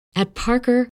At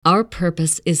Parker, our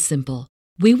purpose is simple.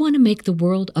 We want to make the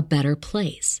world a better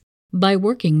place by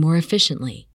working more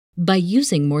efficiently, by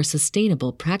using more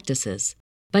sustainable practices,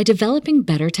 by developing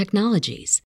better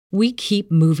technologies. We keep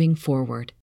moving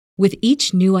forward. With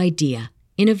each new idea,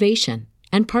 innovation,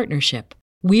 and partnership,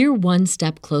 we're one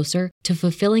step closer to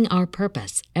fulfilling our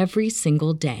purpose every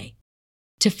single day.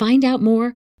 To find out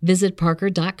more, visit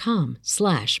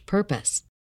parker.com/purpose.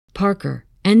 Parker,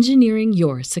 engineering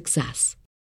your success.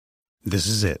 This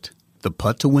is it. The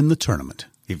putt to win the tournament.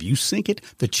 If you sink it,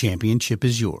 the championship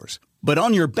is yours. But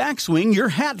on your backswing, your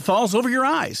hat falls over your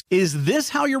eyes. Is this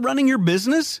how you're running your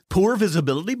business? Poor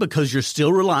visibility because you're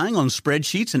still relying on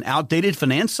spreadsheets and outdated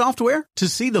finance software? To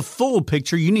see the full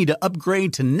picture, you need to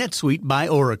upgrade to NetSuite by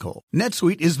Oracle.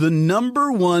 NetSuite is the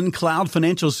 #1 cloud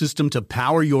financial system to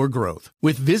power your growth.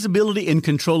 With visibility and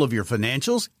control of your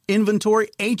financials, inventory,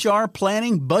 HR,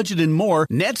 planning, budget, and more,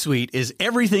 NetSuite is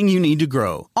everything you need to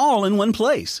grow, all in one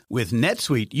place. With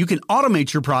NetSuite, you can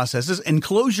automate your processes and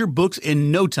close your books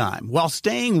in no time, while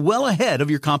staying well ahead of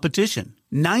your competition.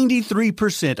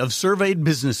 93% of surveyed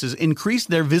businesses increased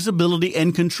their visibility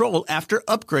and control after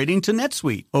upgrading to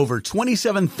NetSuite. Over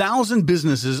 27,000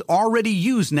 businesses already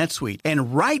use NetSuite.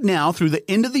 And right now, through the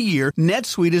end of the year,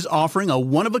 NetSuite is offering a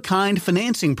one-of-a-kind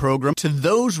financing program to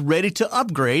those ready to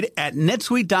upgrade at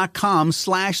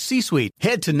netsuite.com/C-Suite.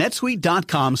 Head to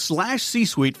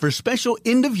netsuite.com/C-Suite for special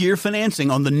end-of-year financing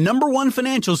on the #1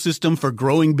 financial system for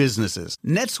growing businesses.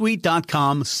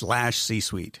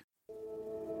 netsuite.com/C-Suite.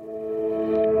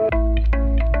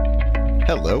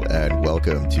 Hello and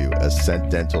welcome to Ascent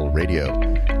Dental Radio,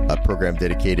 a program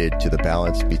dedicated to the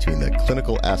balance between the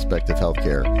clinical aspect of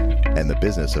healthcare and the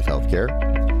business of healthcare.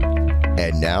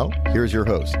 And now, here's your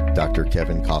host, Dr.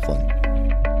 Kevin Coughlin.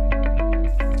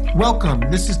 Welcome.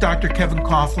 This is Dr. Kevin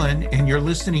Coughlin, and you're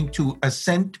listening to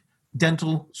Ascent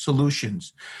Dental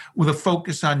Solutions with a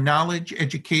focus on knowledge,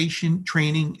 education,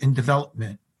 training, and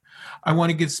development. I want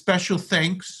to give special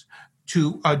thanks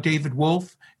to David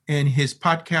Wolf and his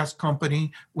podcast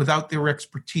company. Without their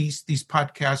expertise, these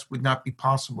podcasts would not be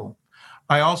possible.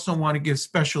 I also want to give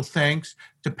special thanks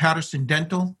to Patterson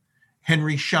Dental,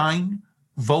 Henry Schein,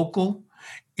 Vocal,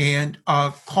 and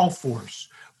Callforce.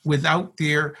 Without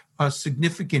their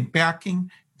significant backing,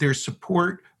 their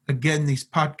support, again, these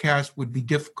podcasts would be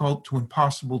difficult to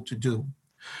impossible to do.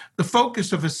 The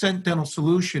focus of Ascent Dental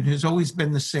Solution has always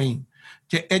been the same: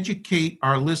 to educate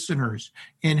our listeners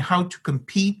in how to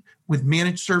compete with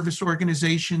managed service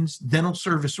organizations, dental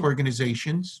service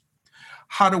organizations,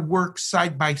 how to work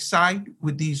side by side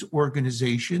with these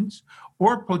organizations,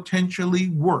 or potentially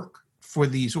work for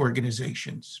these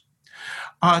organizations.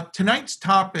 Tonight's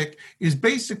topic is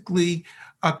basically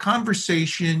a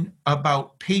conversation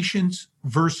about patients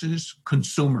versus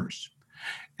consumers.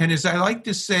 And as I like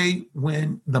to say,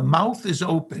 when the mouth is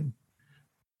open,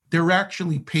 they're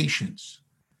actually patients.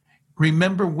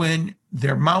 Remember, when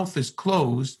their mouth is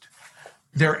closed,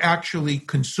 they're actually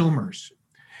consumers.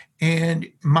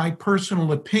 And my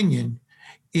personal opinion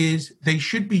is they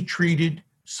should be treated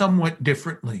somewhat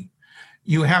differently.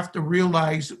 You have to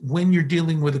realize when you're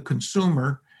dealing with a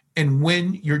consumer and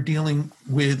when you're dealing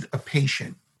with a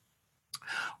patient.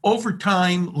 Over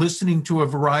time, listening to a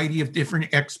variety of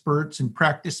different experts in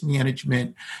practice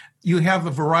management, you have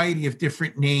a variety of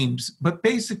different names, but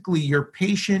basically your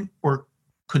patient or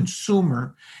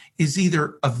consumer is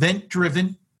either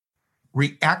event-driven,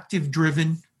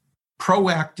 reactive-driven,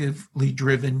 proactively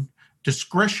driven,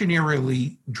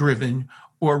 discretionarily driven,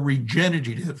 or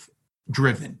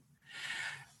regenerative-driven.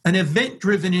 An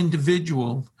event-driven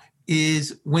individual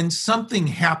is when something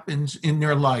happens in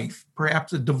their life,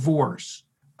 perhaps a divorce,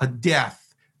 a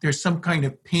death, there's some kind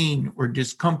of pain or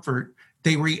discomfort,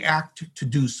 they react to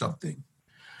do something.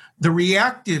 The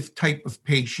reactive type of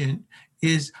patient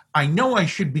is, I know I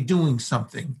should be doing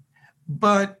something,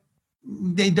 but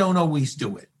they don't always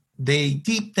do it. They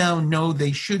deep down know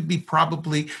they should be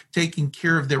probably taking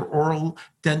care of their oral,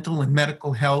 dental, and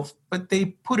medical health, but they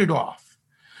put it off.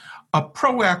 A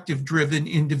proactive driven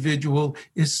individual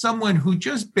is someone who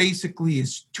just basically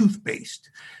is tooth-based.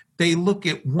 They look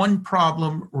at one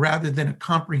problem rather than a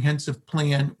comprehensive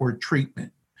plan or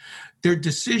treatment. Their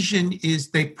decision is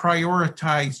they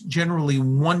prioritize generally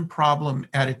one problem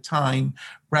at a time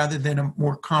rather than a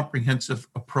more comprehensive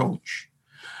approach.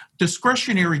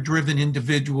 Discretionary driven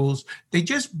individuals, they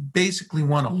just basically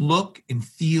want to look and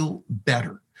feel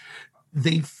better.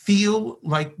 They feel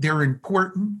like they're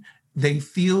important. They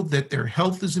feel that their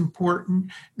health is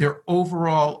important. Their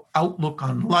overall outlook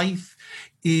on life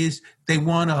is they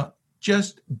want to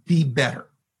just be better.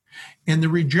 And the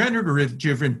regenerative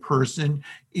driven person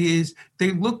is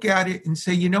they look at it and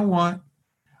say, you know what?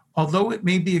 Although it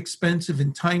may be expensive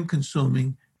and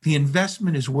time-consuming, the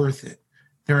investment is worth it.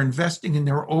 They're investing in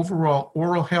their overall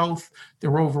oral health,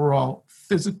 their overall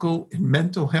physical and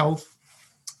mental health.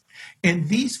 And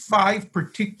these 5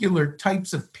 particular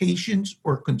types of patients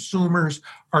or consumers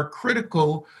are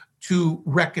critical to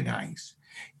recognize.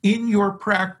 In your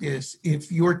practice,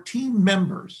 if your team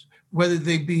members, whether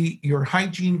they be your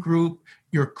hygiene group,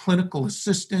 your clinical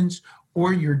assistants,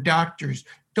 or your doctors,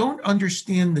 don't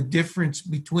understand the difference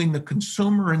between the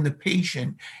consumer and the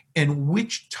patient and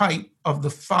which type of the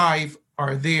 5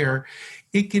 are there,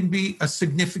 it can be a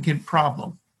significant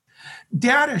problem.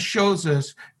 Data shows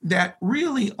us that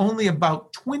really only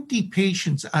about 20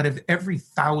 patients out of every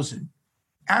 1,000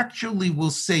 actually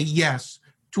will say yes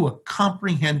to a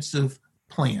comprehensive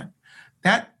plan.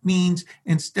 That means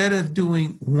instead of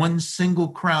doing one single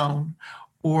crown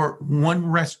or one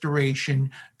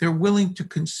restoration, they're willing to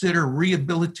consider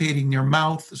rehabilitating their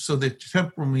mouth so that the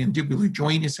temporal mandibular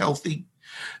joint is healthy,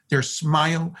 their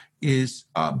smile is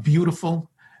beautiful,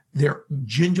 their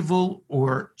gingival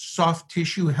or soft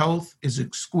tissue health is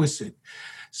exquisite.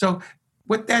 So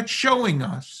what that's showing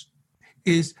us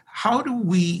is, how do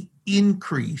we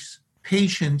increase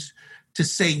patients to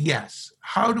say yes?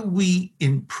 How do we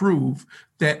improve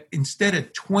that instead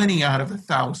of 20 out of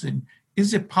 1,000,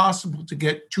 is it possible to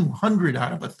get 200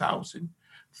 out of 1,000,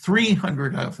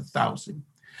 300 out of 1,000?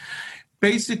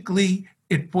 Basically,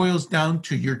 it boils down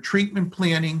to your treatment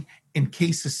planning and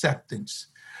case acceptance.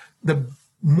 The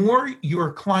more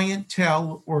your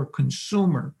clientele or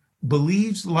consumer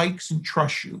believes, likes, and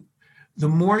trusts you, the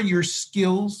more your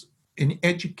skills and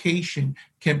education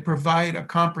can provide a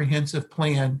comprehensive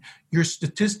plan, your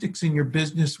statistics in your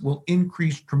business will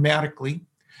increase dramatically.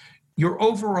 Your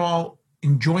overall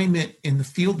enjoyment in the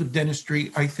field of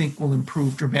dentistry, I think, will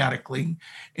improve dramatically.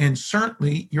 And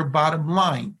certainly your bottom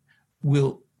line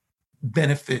will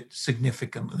benefit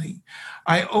significantly.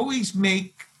 I always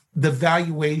make the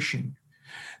valuation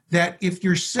that if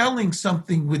you're selling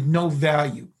something with no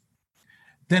value,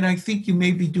 then I think you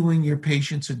may be doing your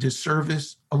patients a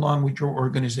disservice along with your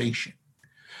organization.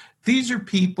 These are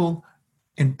people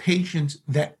and patients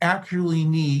that actually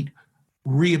need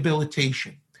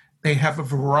rehabilitation. They have a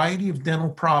variety of dental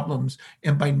problems,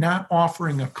 and by not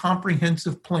offering a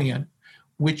comprehensive plan,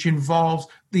 which involves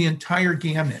the entire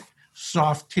gamut,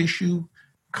 soft tissue,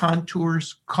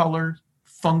 contours, color,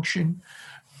 function,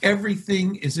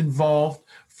 everything is involved,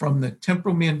 from the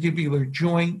temporomandibular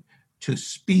joint to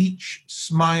speech,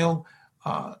 smile,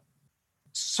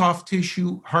 soft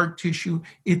tissue, hard tissue.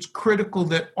 It's critical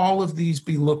that all of these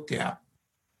be looked at.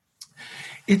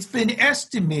 It's been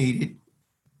estimated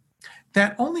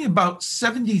that only about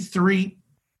 73%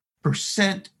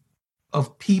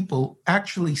 of people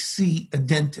actually see a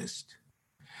dentist.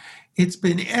 It's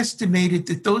been estimated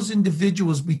that those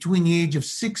individuals between the age of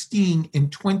 16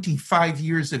 and 25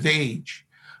 years of age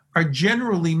are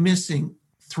generally missing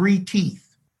 3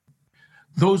 teeth.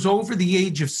 Those over the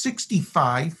age of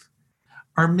 65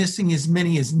 are missing as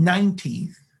many as 9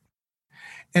 teeth.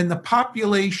 And the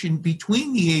population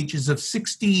between the ages of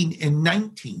 16 and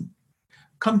 19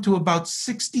 come to about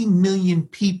 60 million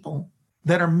people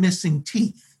that are missing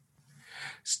teeth.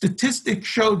 Statistics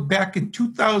showed back in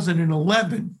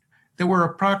 2011 there were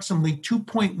approximately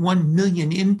 2.1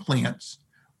 million implants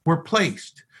were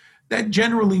placed. That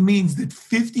generally means that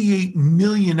 58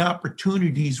 million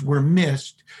opportunities were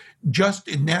missed just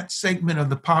in that segment of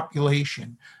the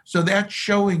population. So that's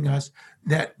showing us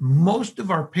that most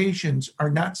of our patients are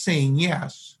not saying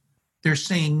yes, they're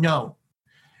saying no.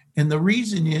 And the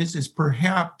reason is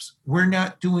perhaps we're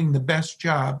not doing the best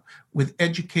job with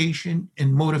education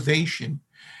and motivation.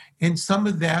 And some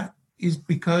of that is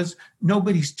because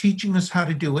nobody's teaching us how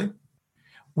to do it.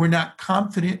 We're not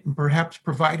confident in perhaps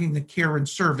providing the care and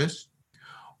service,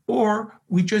 or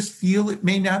we just feel it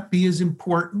may not be as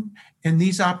important, and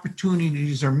these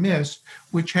opportunities are missed,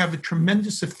 which have a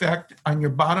tremendous effect on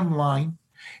your bottom line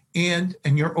and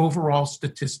your overall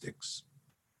statistics.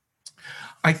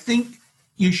 I think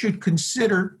you should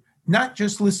consider not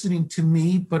just listening to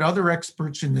me, but other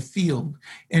experts in the field,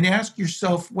 and ask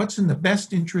yourself what's in the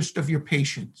best interest of your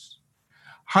patients.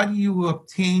 How do you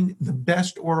obtain the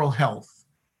best oral health,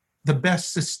 the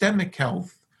best systemic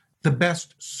health, the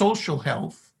best social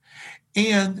health,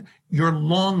 and your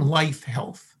long life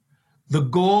health? The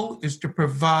goal is to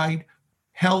provide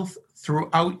health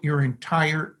throughout your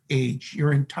entire age,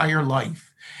 your entire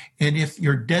life. And if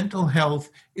your dental health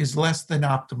is less than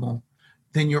optimal,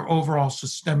 then your overall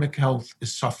systemic health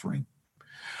is suffering.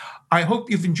 I hope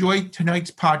you've enjoyed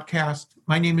tonight's podcast.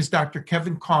 My name is Dr.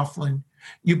 Kevin Coughlin.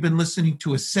 You've been listening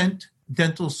to Ascent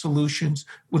Dental Solutions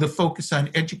with a focus on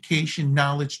education,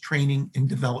 knowledge, training, and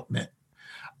development.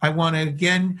 I want to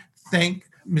again thank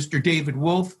Mr. David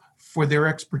Wolf for their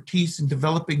expertise in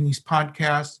developing these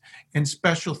podcasts, and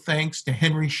special thanks to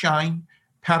Henry Schein,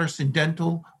 Patterson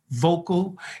Dental,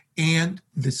 Vocal, and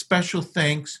the special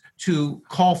thanks to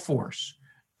CallForce.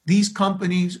 These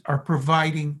companies are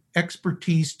providing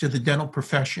expertise to the dental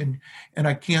profession, and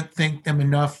I can't thank them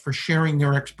enough for sharing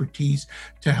their expertise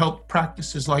to help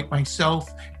practices like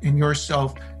myself and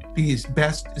yourself be as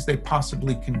best as they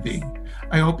possibly can be.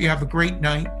 I hope you have a great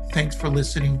night. Thanks for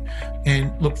listening,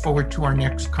 and look forward to our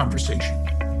next conversation.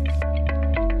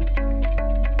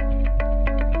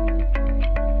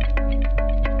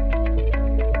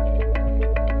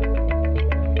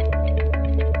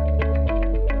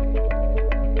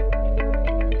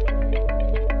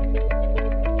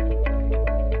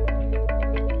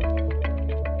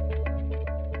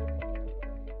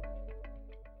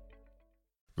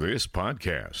 This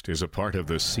podcast is a part of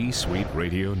the C-Suite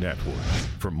Radio Network.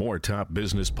 For more top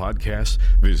business podcasts,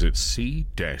 visit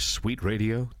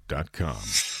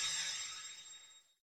c-suiteradio.com.